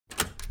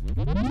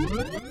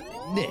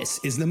This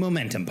is the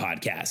Momentum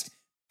Podcast.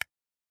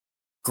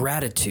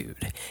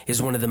 Gratitude is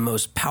one of the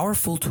most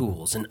powerful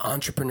tools an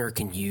entrepreneur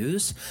can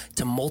use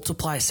to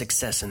multiply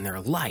success in their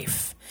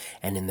life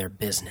and in their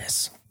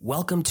business.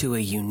 Welcome to a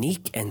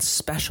unique and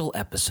special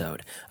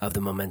episode of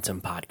the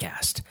Momentum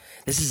Podcast.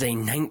 This is a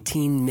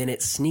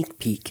 19-minute sneak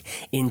peek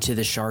into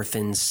the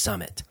Charfen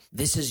Summit.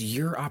 This is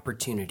your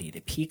opportunity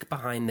to peek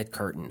behind the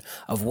curtain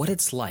of what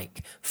it's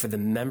like for the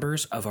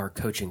members of our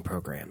coaching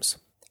programs.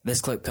 This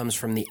clip comes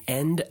from the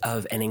end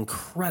of an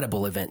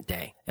incredible event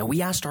day, and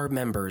we asked our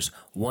members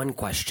one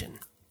question: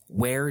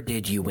 where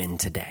did you win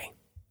today?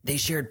 They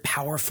shared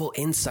powerful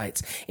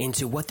insights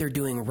into what they're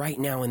doing right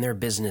now in their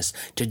business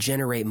to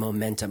generate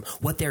momentum,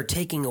 what they're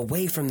taking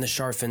away from the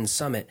Charfen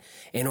Summit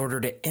in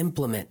order to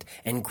implement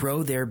and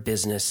grow their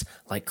business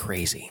like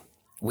crazy.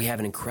 We have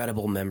an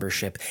incredible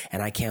membership,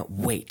 and I can't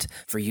wait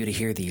for you to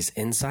hear these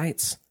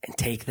insights and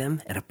take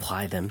them and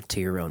apply them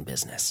to your own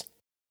business.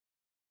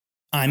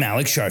 I'm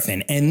Alex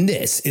Charfen, and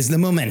this is the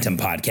Momentum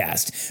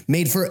Podcast,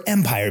 made for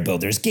empire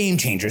builders, game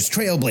changers,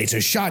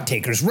 trailblazers, shot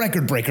takers,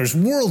 record breakers,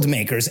 world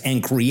makers,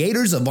 and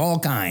creators of all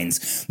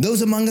kinds.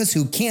 Those among us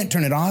who can't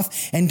turn it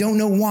off and don't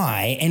know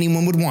why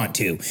anyone would want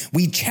to.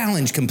 We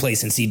challenge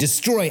complacency,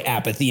 destroy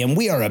apathy, and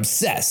we are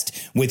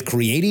obsessed with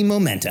creating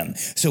momentum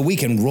so we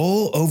can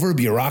roll over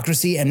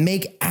bureaucracy and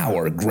make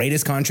our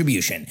greatest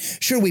contribution.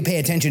 Sure, we pay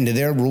attention to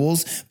their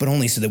rules, but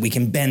only so that we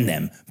can bend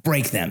them,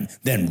 break them,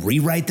 then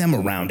rewrite them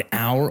around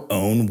our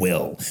own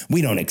will.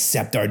 We don't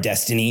accept our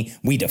destiny,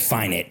 we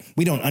define it.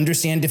 We don't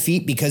understand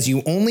defeat because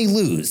you only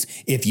lose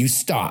if you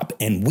stop,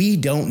 and we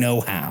don't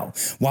know how.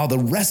 While the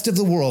rest of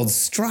the world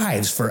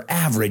strives for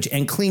average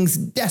and clings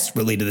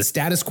desperately to the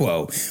status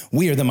quo,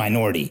 we are the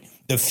minority,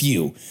 the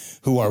few,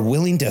 who are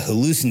willing to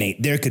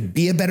hallucinate there could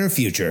be a better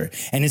future.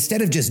 And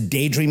instead of just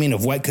daydreaming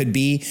of what could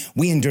be,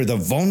 we endure the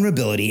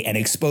vulnerability and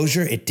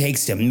exposure it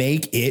takes to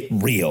make it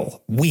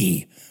real.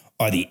 We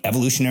are the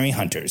evolutionary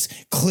hunters,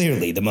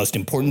 clearly the most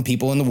important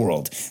people in the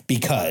world,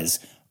 because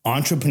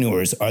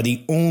entrepreneurs are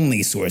the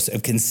only source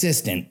of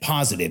consistent,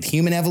 positive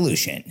human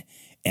evolution,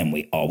 and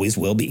we always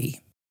will be.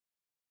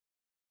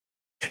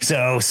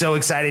 So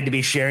excited to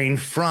be sharing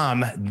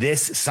from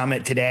this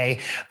summit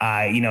today.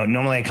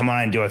 Normally I come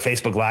on and do a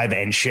Facebook Live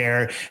and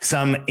share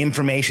some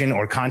information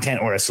or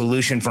content or a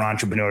solution for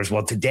entrepreneurs.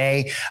 Well,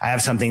 today I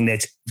have something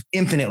that's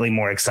infinitely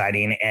more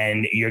exciting,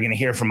 and you're going to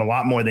hear from a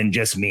lot more than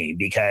just me,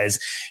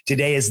 because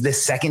today is the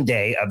second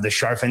day of the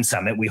Charfen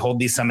Summit. We hold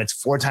these summits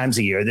 4 times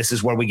a year. This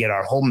is where we get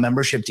our whole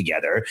membership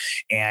together,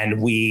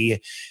 and we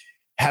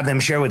have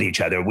them share with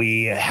each other.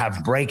 We have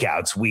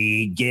breakouts.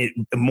 We get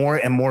more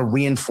and more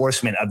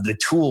reinforcement of the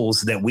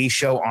tools that we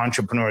show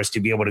entrepreneurs to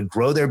be able to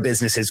grow their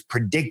businesses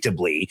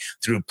predictably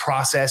through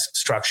process,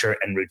 structure,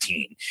 and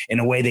routine, in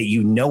a way that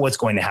you know what's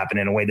going to happen,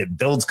 in a way that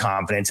builds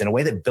confidence, in a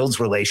way that builds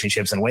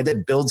relationships, in a way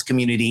that builds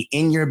community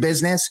in your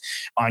business,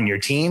 on your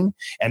team,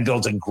 and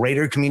builds a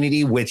greater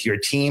community with your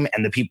team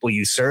and the people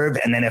you serve,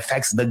 and then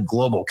affects the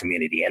global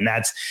community. And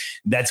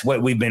that's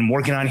what we've been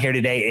working on here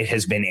today. It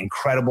has been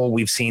incredible.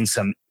 We've seen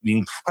some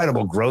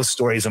incredible growth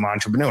stories of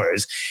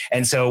entrepreneurs.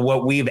 And so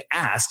what we've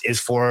asked is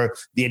for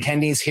the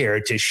attendees here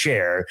to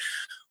share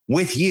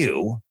with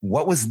you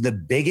what was the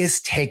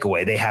biggest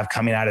takeaway they have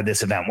coming out of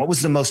this event. What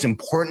was the most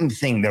important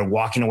thing they're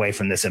walking away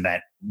from this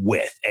event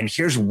with? And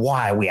here's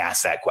why we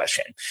asked that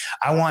question.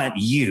 I want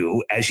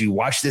you, as you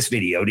watch this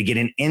video, to get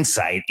an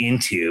insight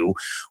into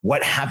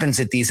what happens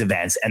at these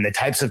events and the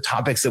types of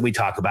topics that we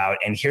talk about.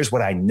 And here's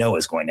what I know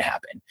is going to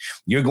happen.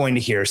 You're going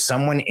to hear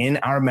someone in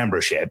our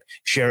membership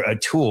share a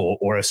tool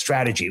or a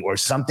strategy or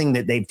something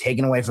that they've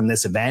taken away from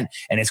this event,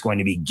 and it's going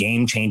to be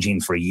game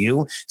changing for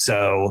you.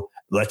 So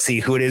let's see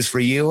who it is for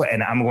you.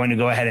 And I'm going to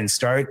go ahead and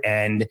start.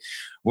 And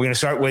we're going to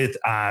start with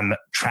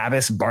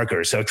Travis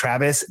Barker. So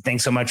Travis,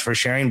 thanks so much for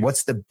sharing.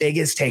 What's the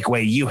biggest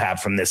takeaway you have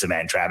from this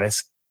event,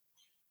 Travis?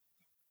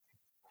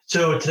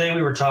 So today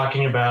we were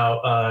talking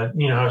about, how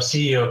a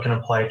CEO can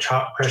apply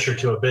pressure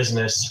to a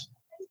business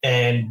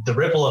and the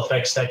ripple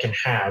effects that can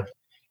have.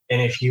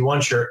 And if you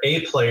want your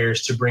A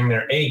players to bring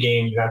their A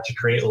game, you have to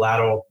create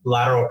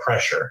lateral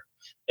pressure,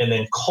 and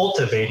then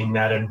cultivating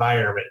that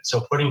environment.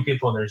 So putting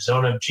people in their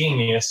zone of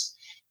genius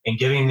and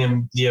giving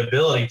them the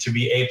ability to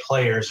be A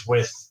players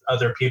with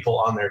other people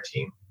on their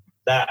team.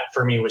 That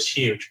for me was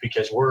huge,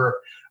 because we're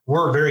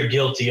very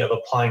guilty of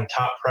applying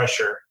top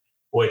pressure,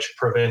 which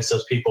prevents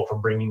those people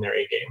from bringing their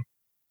A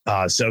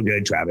game. So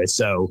good, Travis.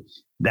 So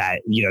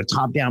that,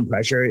 top-down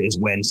pressure is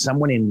when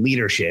someone in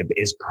leadership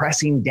is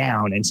pressing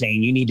down and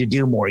saying, you need to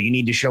do more, you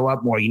need to show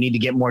up more, you need to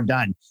get more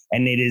done.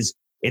 And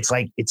it's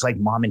like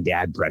mom and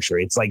dad pressure.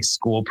 It's like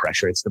school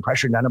pressure. It's the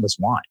pressure none of us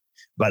want.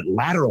 But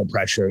lateral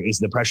pressure is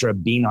the pressure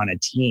of being on a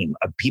team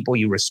of people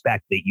you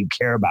respect, that you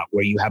care about,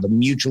 where you have a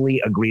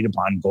mutually agreed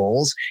upon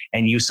goals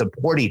and you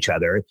support each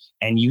other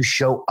and you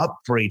show up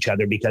for each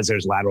other because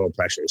there's lateral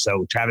pressure.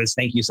 So Travis,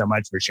 thank you so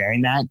much for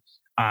sharing that.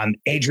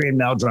 Adrian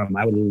Meldrum,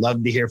 I would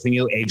love to hear from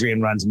you.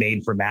 Adrian runs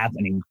Made for Math,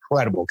 an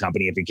incredible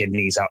company if your kid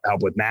needs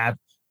help with math.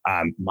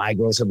 My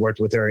girls have worked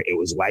with her. It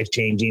was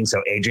life-changing.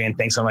 So Adrian,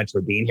 thanks so much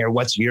for being here.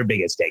 What's your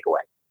biggest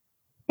takeaway?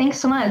 Thanks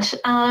so much.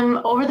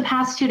 Over the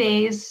past 2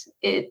 days,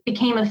 it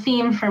became a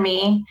theme for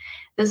me.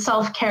 The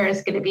self-care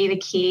is going to be the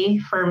key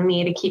for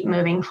me to keep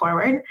moving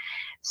forward.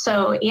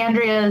 So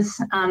Andrea's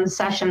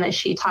session that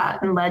she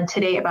taught and led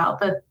today about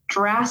the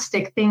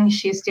drastic things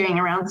she's doing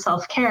around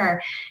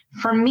self-care,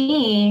 for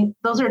me,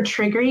 those are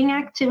triggering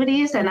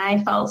activities. And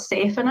I felt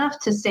safe enough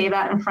to say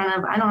that in front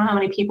of, I don't know how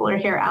many people are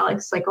here,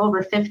 Alex, like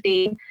over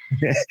 50.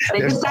 I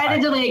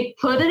decided to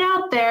put it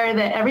out there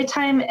that every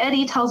time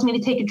Eddie tells me to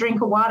take a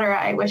drink of water,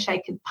 I wish I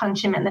could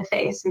punch him in the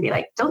face and be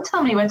like, don't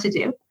tell me what to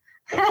do.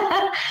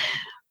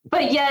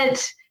 But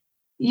yet,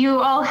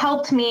 you all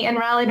helped me and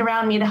rallied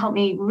around me to help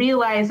me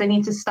realize I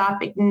need to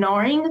stop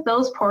ignoring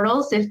those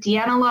portals. If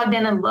Deanna logged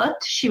in and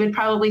looked, she would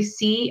probably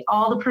see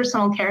all the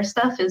personal care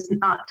stuff is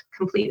not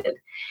completed.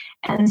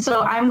 And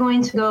so I'm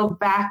going to go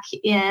back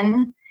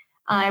in.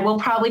 I will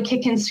probably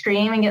kick and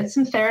scream and get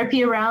some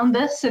therapy around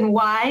this and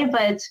why,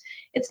 but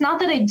it's not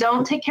that I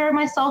don't take care of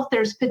myself.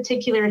 There's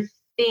particular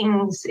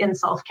things in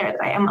self-care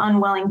that I am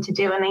unwilling to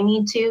do, and I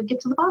need to get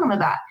to the bottom of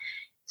that,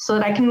 so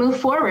that I can move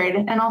forward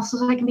and also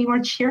so I can be more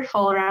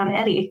cheerful around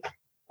Eddie.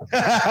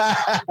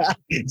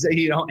 So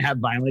you don't have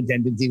violent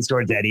tendencies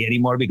towards Eddie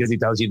anymore because he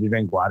tells you to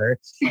drink water.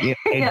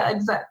 Yeah,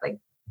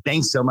 exactly.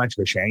 Thanks so much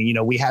for sharing.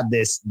 We have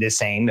this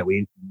saying that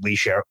we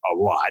share a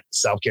lot.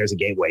 Self-care is a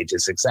gateway to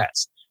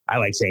success. I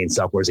like saying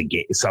self-care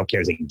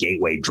is a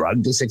gateway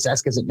drug to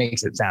success because it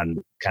makes it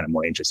sound kind of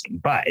more interesting.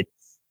 But,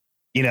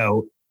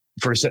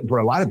 for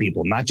a lot of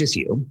people, not just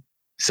you,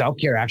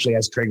 self-care actually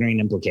has triggering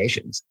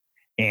implications.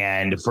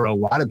 And for a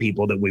lot of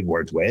people that we've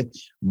worked with,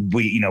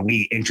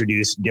 we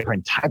introduce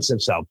different types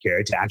of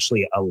self-care to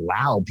actually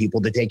allow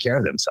people to take care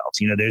of themselves.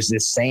 There's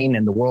this saying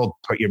in the world,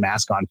 put your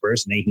mask on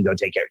first and then you can go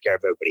take care of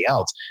everybody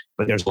else.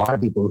 But there's a lot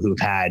of people who've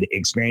had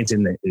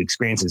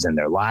experiences in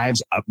their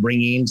lives,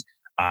 upbringings,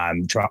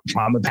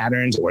 trauma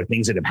patterns or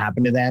things that have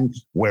happened to them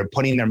where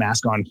putting their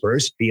mask on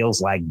first feels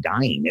like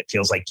dying. It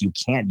feels like you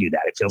can't do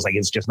that. It feels like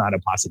it's just not a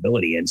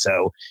possibility. And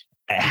so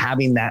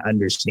having that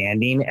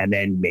understanding and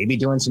then maybe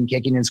doing some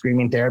kicking and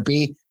screaming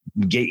therapy,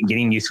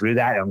 getting you through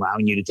that and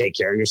allowing you to take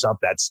care of yourself,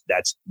 that's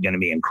going to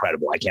be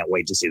incredible. I can't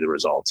wait to see the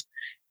results.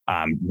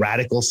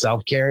 Radical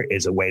self-care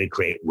is a way to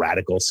create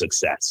radical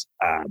success.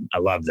 I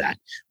love that.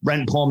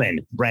 Brent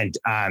Pullman. Brent,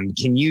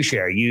 can you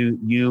share?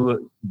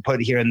 You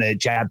put here in the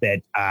chat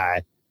that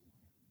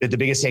the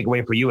biggest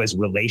takeaway for you is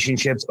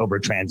relationships over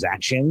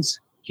transactions.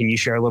 Can you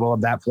share a little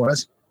of that for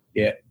us?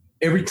 Yeah.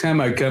 Every time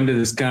I come to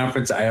this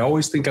conference, I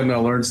always think I'm going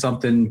to learn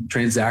something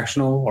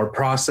transactional or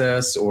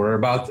process or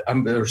about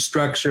or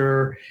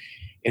structure.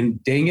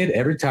 And dang it,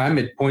 every time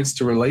it points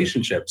to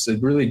relationships.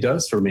 It really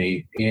does for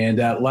me.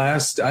 And I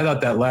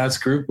thought that last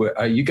group,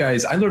 you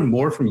guys, I learned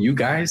more from you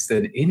guys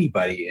than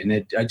anybody.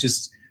 And I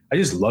just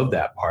love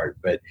that part.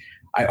 But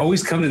I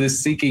always come to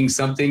this seeking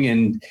something.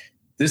 And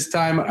this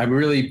time I'm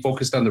really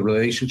focused on the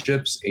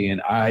relationships. And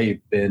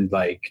I've been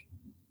like,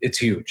 it's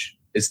huge.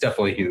 It's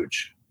definitely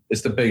huge.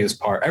 It's the biggest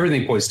part.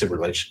 Everything points to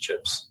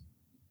relationships.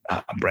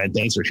 Brent,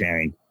 thanks for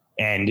sharing.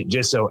 And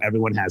just so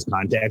everyone has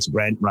context,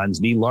 Brent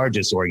runs the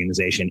largest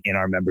organization in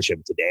our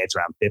membership today. It's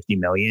around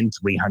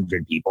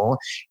 50,300,000 people.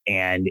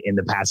 And in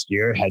the past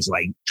year has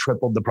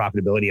tripled the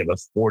profitability of a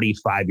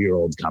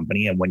 45-year-old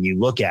company. And when you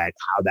look at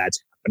how that's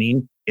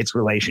happening, it's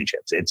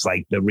relationships. It's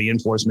like the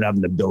reinforcement of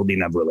and the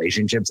building of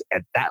relationships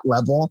at that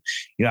level.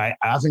 I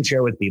often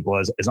share with people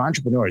as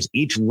entrepreneurs,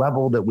 each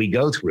level that we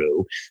go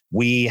through,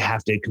 we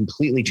have to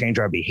completely change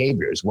our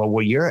behaviors. Well,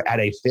 when you're at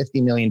a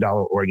 $50 million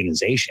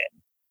organization,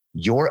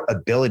 your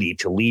ability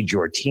to lead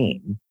your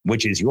team,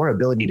 which is your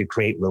ability to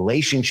create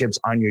relationships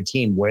on your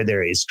team where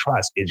there is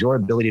trust, is your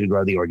ability to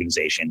grow the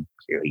organization,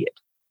 period.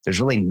 There's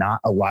really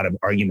not a lot of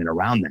argument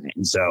around that.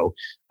 And so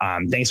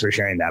thanks for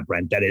sharing that,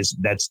 Brent.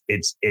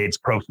 It's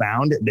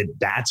profound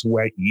that's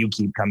where you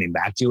keep coming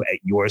back to at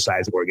your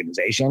size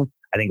organization.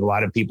 I think a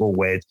lot of people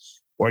with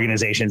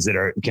organizations that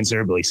are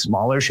considerably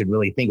smaller should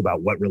really think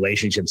about what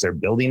relationships they're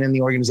building in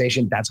the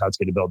organization. That's how it's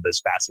going to build as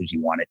fast as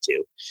you want it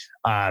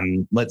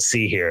to. Let's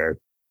see here.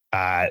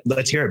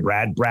 Let's hear it,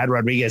 Brad. Brad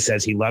Rodriguez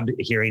says he loved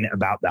hearing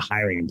about the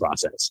hiring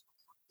process.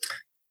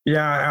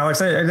 Yeah,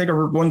 Alex, I think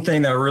one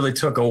thing that I really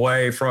took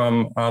away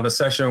from the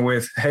session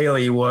with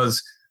Haley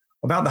was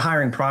about the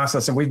hiring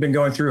process. And we've been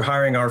going through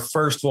hiring our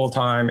first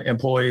full-time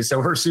employees. So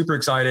we're super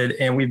excited.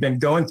 And we've been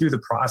going through the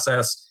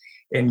process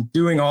and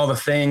doing all the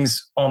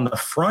things on the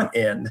front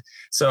end.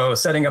 So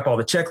setting up all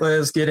the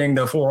checklists, getting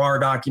the 4R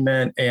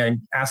document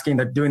and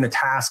doing the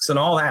tasks and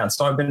all that.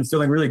 So I've been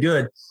feeling really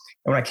good.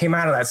 And when I came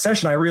out of that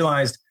session, I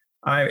realized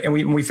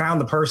we found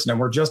the person and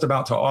we're just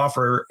about to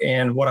offer.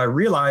 And what I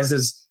realized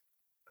is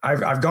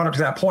I've gone up to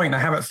that point and I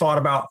haven't thought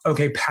about,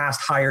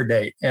 past hire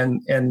date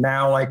and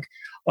now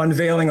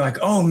unveiling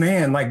oh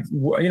man,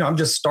 I'm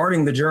just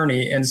starting the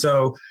journey. And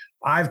so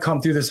I've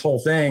come through this whole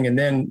thing. And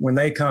then when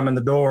they come in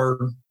the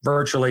door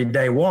virtually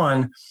day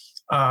one,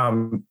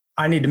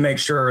 I need to make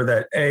sure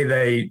that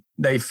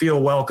they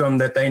feel welcome,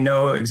 that they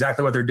know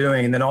exactly what they're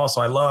doing. And then also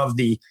I love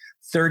the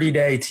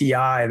 30-day TI,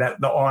 that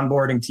the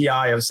onboarding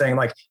TI of saying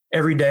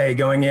every day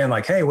going in,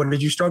 hey, what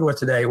did you struggle with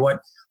today? What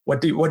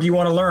what do you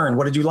want to learn?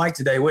 What did you like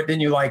today? What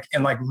didn't you like?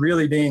 And like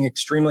really being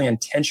extremely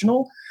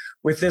intentional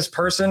with this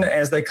person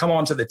as they come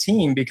onto the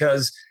team,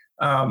 because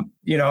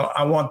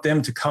I want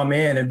them to come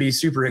in and be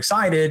super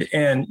excited.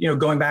 And,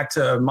 going back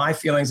to my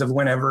feelings of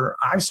whenever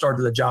I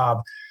started the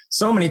job,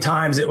 so many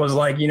times it was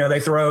like, they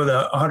throw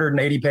the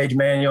 180-page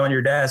manual on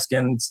your desk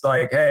and it's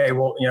like, hey,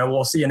 well,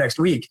 we'll see you next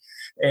week.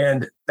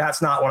 And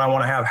that's not what I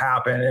want to have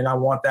happen. And I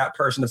want that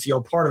person to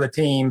feel part of the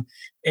team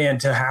and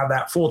to have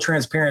that full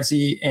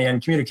transparency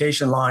and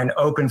communication line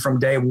open from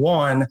day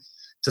one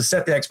to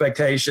set the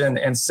expectation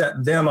and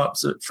set them up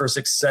for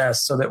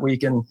success so that we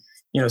can,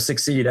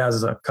 succeed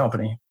as a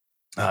company.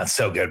 It's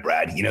so good,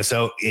 Brad.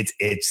 So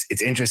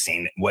it's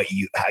interesting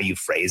how you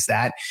phrase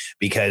that,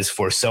 because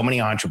for so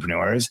many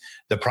entrepreneurs,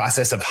 the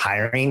process of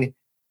hiring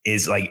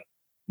is like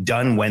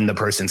done when the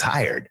person's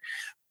hired,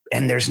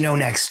 and there's no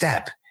next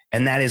step.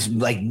 And that is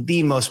like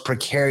the most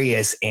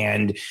precarious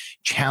and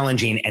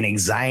challenging and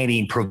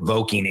anxiety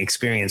provoking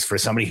experience for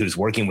somebody who's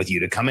working with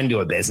you, to come into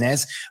a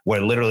business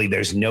where literally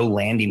there's no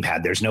landing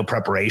pad, there's no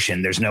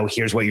preparation, there's no,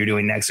 here's what you're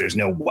doing next, there's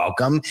no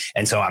welcome.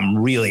 And so I'm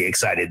really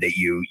excited that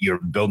you're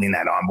building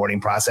that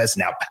onboarding process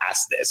now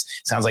past this.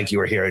 Sounds like you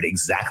were here at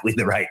exactly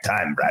the right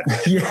time, Brad.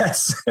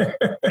 Yes.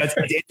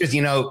 It's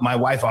just, my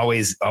wife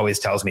always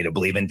tells me to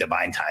believe in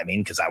divine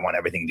timing, because I want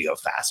everything to go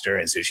faster.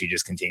 And so she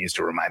just continues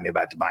to remind me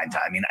about divine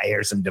timing. I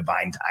hear some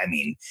divine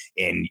timing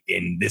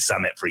in this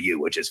summit for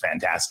you, which is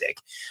fantastic.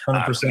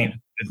 100%.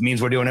 It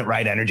means we're doing it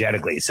right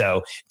energetically.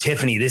 So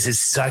Tiffany, this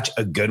is such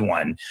a good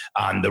one.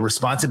 The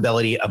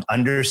responsibility of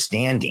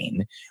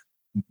understanding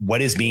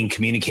what is being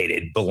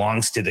communicated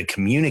belongs to the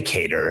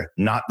communicator,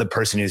 not the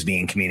person who's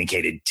being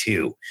communicated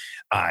to.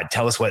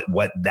 Tell us what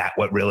that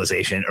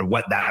realization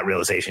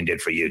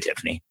did for you,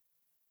 Tiffany.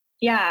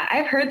 Yeah,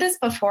 I've heard this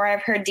before.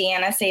 I've heard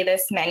Deanna say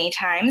this many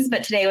times,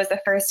 but today was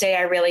the first day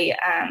I really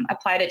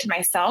applied it to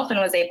myself and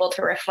was able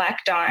to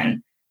reflect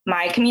on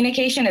my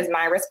communication is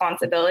my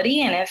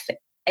responsibility. And if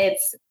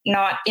it's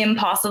not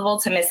impossible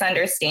to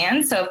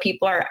misunderstand, so if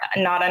people are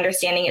not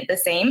understanding it the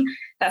same,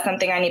 that's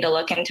something I need to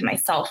look into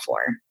myself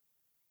for.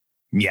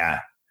 Yeah.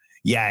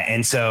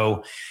 And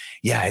so,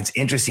 it's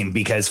interesting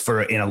because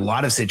in a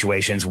lot of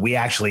situations,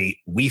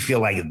 we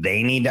feel like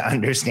they need to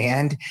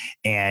understand.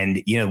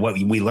 And, what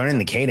we learn in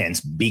the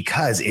cadence,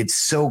 because it's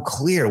so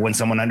clear when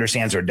someone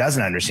understands or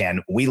doesn't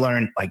understand, we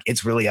learn like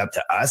it's really up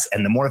to us.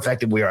 And the more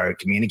effective we are at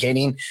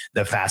communicating,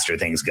 the faster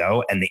things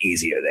go and the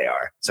easier they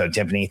are. So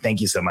Tiffany,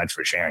 thank you so much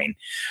for sharing.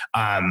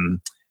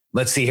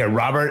 Let's see here.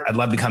 Robert, I'd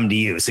love to come to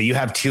you. So you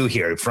have two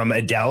here from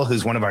Adele,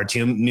 who's one of our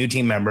two new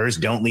team members.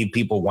 Don't leave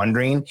people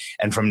wondering.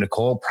 And from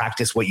Nicole,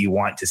 practice what you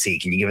want to see.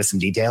 Can you give us some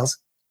details?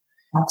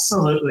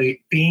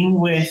 Absolutely. Being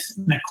with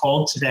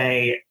Nicole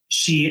today,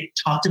 she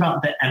talked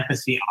about the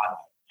empathy audit,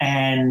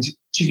 and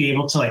to be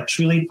able to like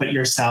truly put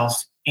yourself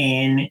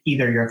in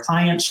either your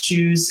client's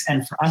shoes.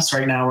 And for us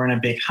right now, we're in a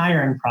big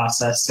hiring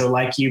process. So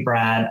like you,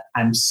 Brad,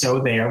 I'm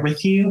so there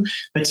with you,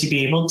 but to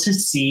be able to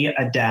see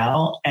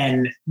Adele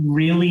and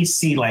really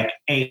see like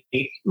a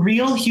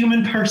real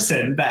human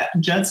person that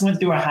just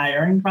went through a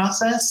hiring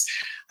process,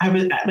 I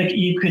was like,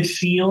 you could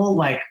feel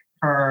like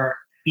her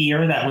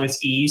fear that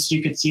was eased.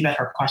 You could see that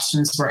her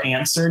questions were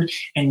answered,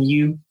 and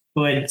you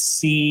would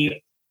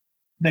see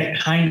the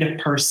kind of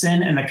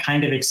person and the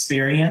kind of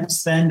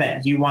experience then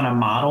that you want to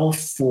model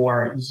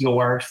for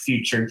your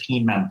future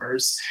team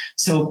members.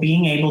 So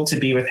being able to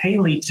be with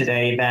Haley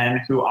today then,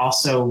 who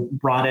also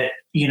brought it,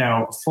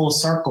 full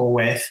circle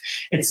with,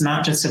 it's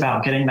not just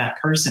about getting that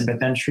person, but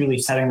then truly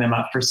setting them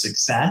up for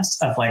success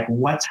of like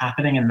what's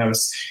happening in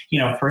those,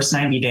 first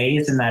 90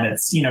 days. And that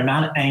it's,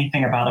 not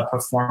anything about a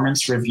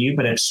performance review,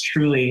 but it's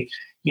truly,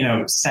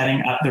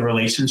 setting up the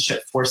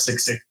relationship for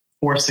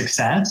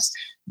success.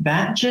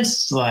 That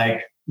just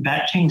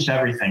that changed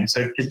everything.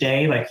 So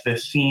today, like the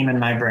theme in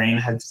my brain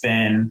has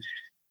been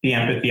the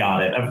empathy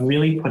audit of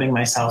really putting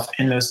myself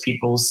in those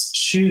people's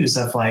shoes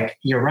of like,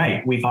 you're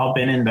right. We've all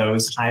been in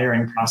those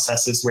hiring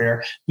processes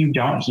where you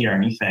don't hear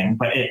anything,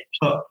 but it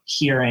took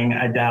hearing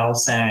Adele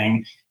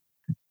saying,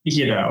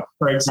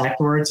 her exact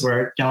words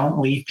were, don't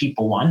leave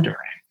people wondering,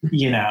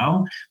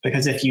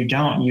 because if you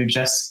don't,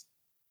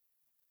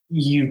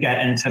 you get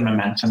into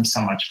momentum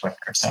so much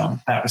quicker. So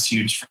that was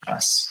huge for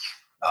us.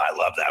 Oh, I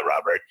love that,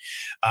 Robert.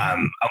 I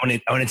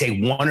want to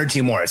take one or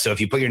two more. So if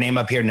you put your name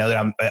up here, know that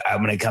I'm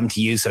going to come to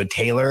you. So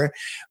Taylor,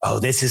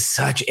 this is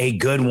such a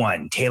good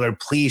one. Taylor,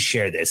 please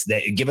share this.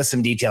 Give us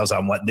some details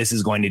on what this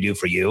is going to do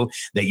for you,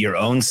 that your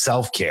own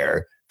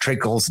self-care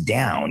trickles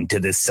down to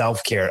the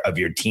self-care of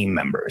your team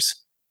members.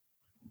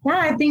 Yeah,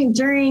 I think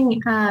during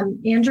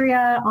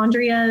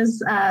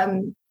Andrea's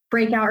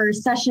breakout or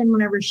session,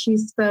 whenever she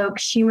spoke,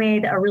 she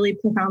made a really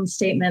profound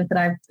statement that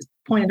I've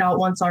pointed out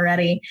once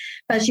already,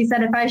 but she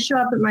said, if I show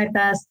up at my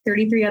best,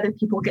 33 other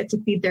people get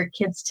to feed their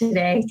kids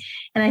today.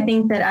 And I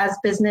think that as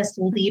business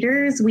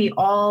leaders, we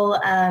all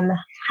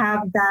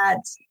have that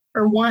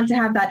or want to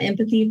have that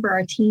empathy for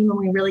our team, and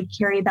we really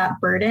carry that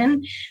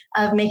burden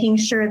of making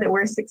sure that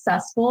we're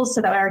successful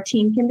so that our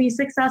team can be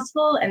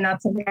successful. And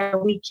that's something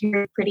that we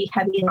carry pretty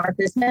heavy in our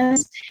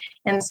business.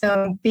 And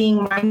so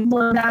being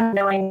mindful of that,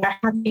 knowing I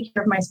have to take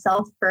care of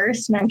myself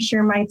first, and I'm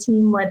sure my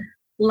team would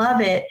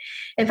love it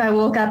if I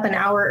woke up an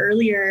hour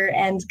earlier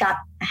and got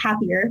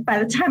happier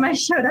by the time I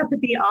showed up at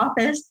the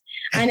office.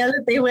 I know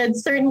that they would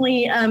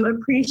certainly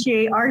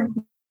appreciate our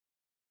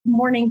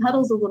morning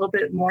huddles a little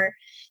bit more.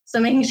 So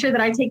making sure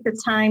that I take the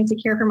time to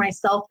care for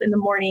myself in the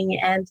morning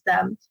and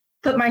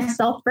put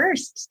myself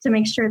first to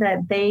make sure that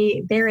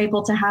they're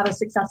able to have a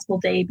successful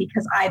day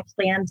because I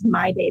planned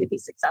my day to be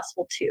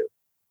successful too.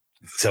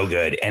 So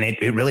good. And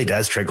it really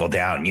does trickle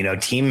down.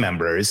 Team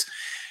members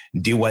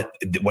do what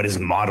is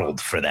modeled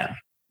for them.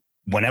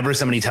 Whenever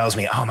somebody tells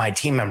me, oh, my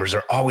team members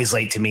are always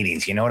late to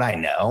meetings, you know what I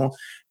know?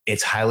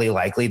 It's highly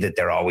likely that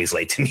they're always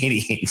late to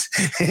meetings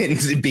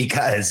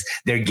because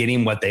they're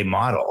getting what they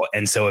model.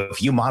 And so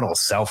if you model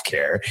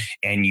self-care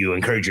and you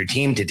encourage your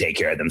team to take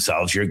care of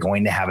themselves, you're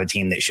going to have a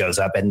team that shows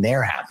up and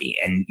they're happy,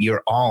 and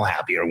you're all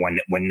happier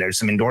when there's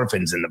some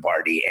endorphins in the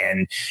party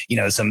and,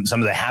 some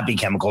of the happy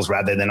chemicals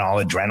rather than all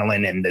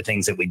adrenaline and the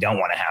things that we don't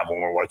want to have when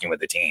we're working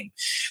with a team.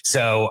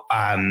 So,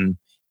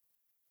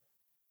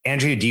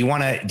 Andrea, do you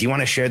want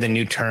to share the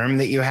new term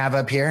that you have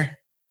up here?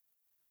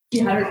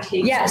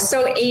 Yeah.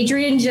 So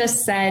Adrienne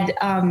just said,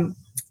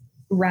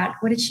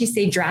 what did she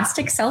say?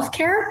 Drastic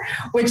self-care,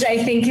 which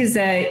I think is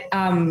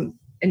an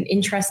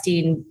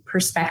interesting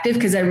perspective,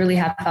 because I really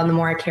have found the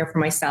more I care for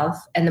myself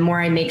and the more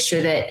I make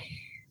sure that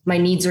my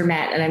needs are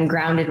met and I'm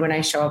grounded when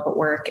I show up at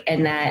work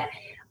and that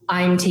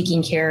I'm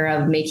taking care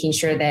of making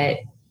sure that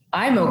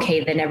I'm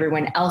okay, then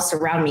everyone else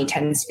around me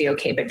tends to be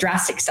okay. But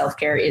drastic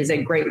self-care is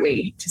a great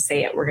way to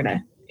say it. We're going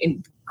to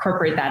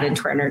incorporate that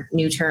into our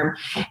new term.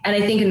 And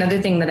I think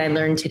another thing that I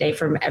learned today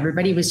from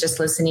everybody was just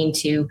listening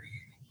to,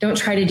 don't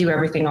try to do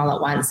everything all at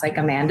once. Like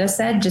Amanda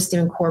said, just to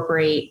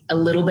incorporate a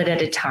little bit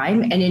at a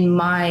time. And in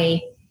my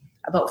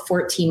about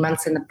 14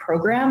 months in the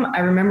program, I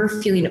remember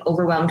feeling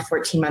overwhelmed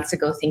 14 months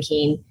ago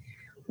thinking,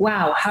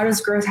 wow, how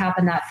does growth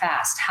happen that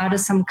fast? How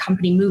does some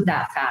company move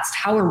that fast?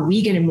 How are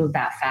we going to move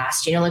that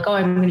fast?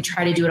 I'm going to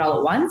try to do it all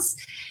at once.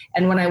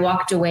 And when I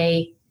walked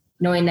away,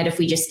 knowing that if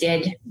we just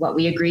did what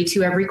we agreed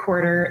to every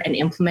quarter and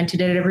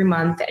implemented it every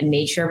month and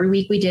made sure every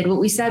week we did what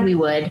we said we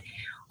would,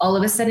 all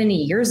of a sudden a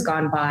year's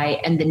gone by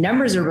and the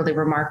numbers are really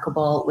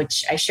remarkable,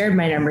 which I shared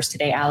my numbers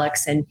today,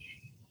 Alex,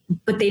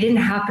 but they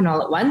didn't happen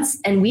all at once.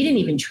 And we didn't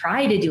even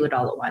try to do it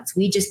all at once.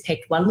 We just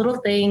picked one little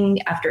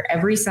thing after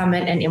every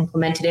summit and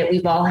implemented it.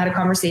 We've all had a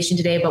conversation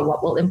today about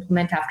what we'll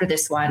implement after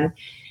this one.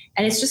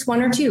 And it's just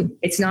one or two.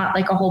 It's not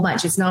like a whole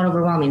bunch. It's not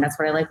overwhelming. That's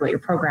what I like about your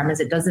program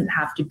is it doesn't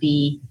have to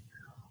be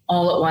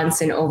all at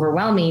once and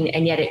overwhelming,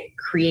 and yet it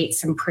creates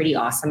some pretty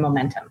awesome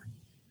momentum.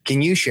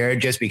 Can you share,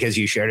 just because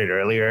you shared it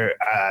earlier,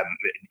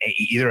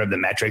 either of the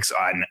metrics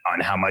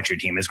on how much your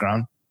team has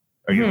grown?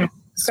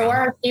 So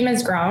our team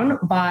has grown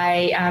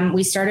by,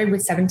 we started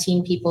with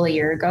 17 people a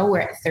year ago. We're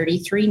at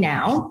 33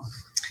 now.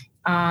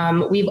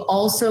 We've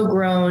also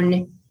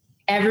grown,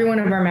 every one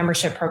of our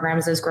membership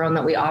programs has grown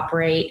that we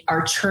operate.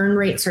 Our churn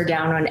rates are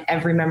down on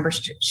every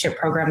membership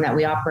program that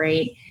we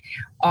operate.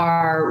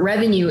 Our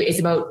revenue is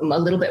about a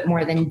little bit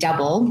more than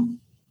double.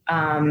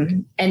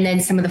 And then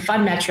some of the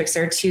fun metrics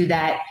are too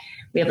that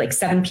we have like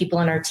 7 people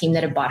on our team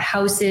that have bought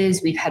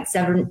houses. We've had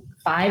 5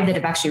 that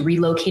have actually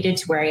relocated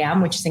to where I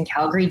am, which is in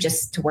Calgary,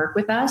 just to work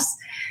with us.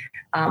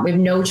 We have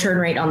no churn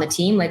rate on the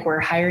team. Like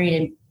we're hiring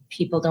and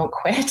people don't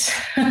quit.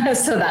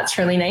 So that's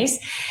really nice.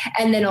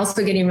 And then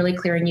also getting really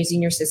clear on using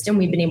your system.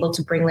 We've been able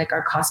to bring like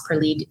our cost per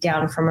lead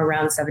down from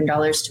around $7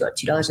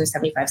 to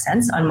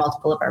 $2.75 on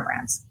multiple of our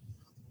brands.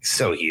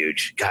 So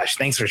huge. Gosh,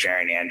 thanks for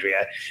sharing,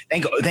 Andrea.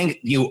 Thank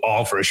you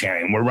all for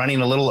sharing. We're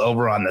running a little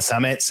over on the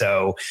summit.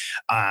 So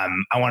I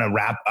want to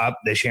wrap up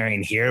the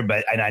sharing here,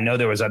 and I know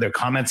there was other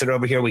comments that are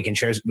over here. We can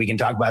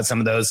talk about some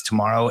of those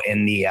tomorrow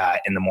in the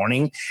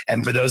morning.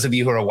 And for those of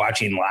you who are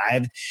watching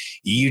live,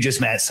 you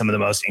just met some of the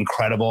most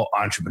incredible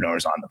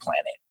entrepreneurs on the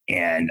planet.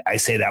 And I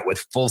say that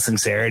with full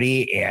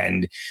sincerity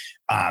and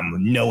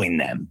knowing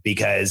them,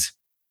 because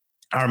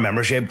our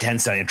membership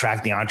tends to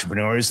attract the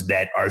entrepreneurs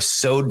that are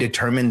so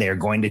determined they're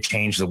going to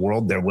change the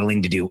world. They're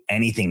willing to do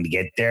anything to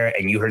get there.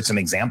 And you heard some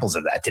examples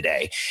of that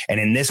today. And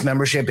in this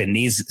membership, in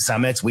these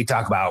summits, we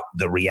talk about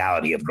the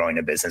reality of growing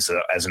a business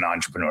as an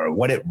entrepreneur,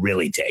 what it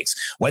really takes.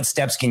 What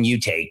steps can you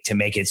take to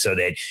make it so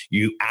that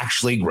you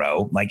actually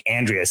grow, like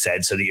Andrea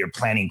said, so that you're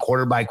planning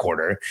quarter by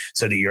quarter,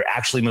 so that you're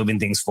actually moving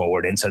things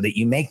forward, and so that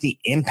you make the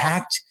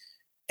impact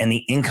and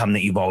the income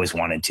that you've always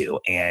wanted to.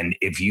 And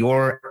if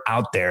you're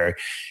out there,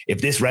 if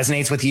this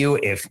resonates with you,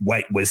 if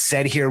what was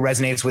said here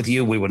resonates with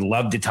you, we would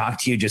love to talk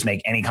to you. Just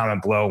make any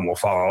comment below and we'll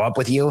follow up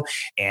with you.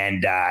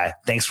 And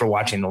thanks for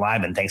watching the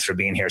live, and thanks for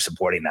being here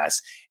supporting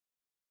us.